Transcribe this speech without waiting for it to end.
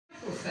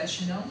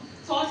professional,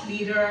 thought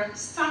leader,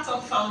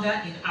 startup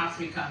founder in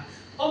Africa,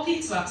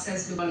 hoping to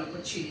access global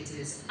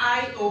opportunities.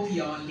 I hope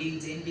you're on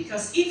LinkedIn,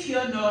 because if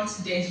you're not,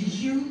 then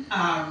you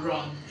are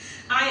wrong.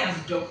 I am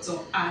Dr.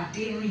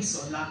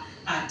 Aderinsola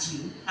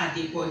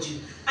Adeboju,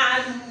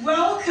 and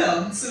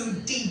welcome to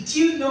Did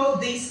You Know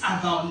This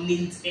About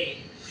LinkedIn?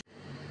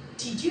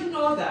 Did you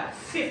know that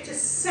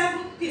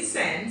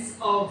 57%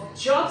 of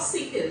job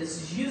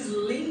seekers use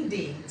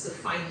LinkedIn to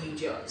find new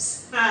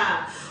jobs?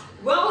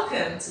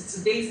 Welcome to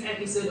today's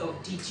episode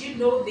of Did You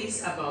Know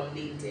This About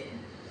LinkedIn?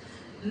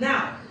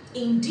 Now,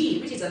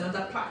 Indeed, which is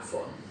another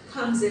platform,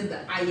 comes in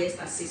the highest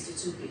at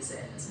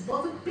 62%.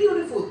 But the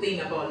beautiful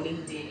thing about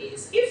LinkedIn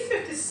is, if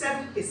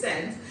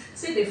 57%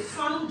 say they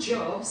found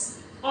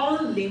jobs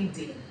on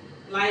LinkedIn,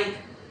 like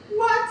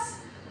what?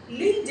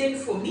 LinkedIn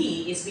for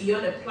me is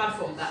beyond a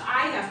platform that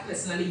I have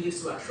personally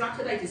used to attract,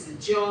 whether it is a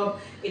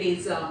job, it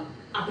is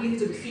ability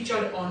to be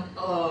featured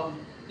on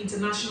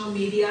international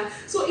media.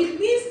 So it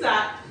means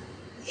that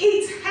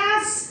it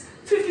has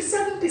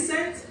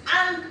 57%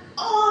 and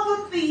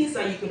other things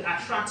that you could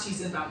attract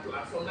using that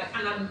platform, like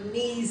an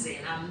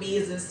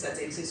amazing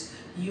statistics,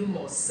 you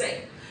must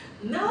say.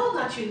 Now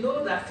that you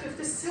know that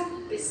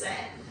 57%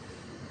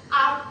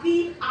 are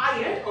being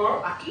hired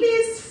or at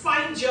least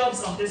find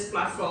jobs on this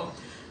platform,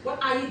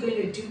 what are you going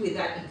to do with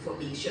that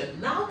information?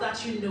 Now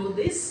that you know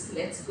this,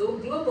 let's go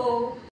global.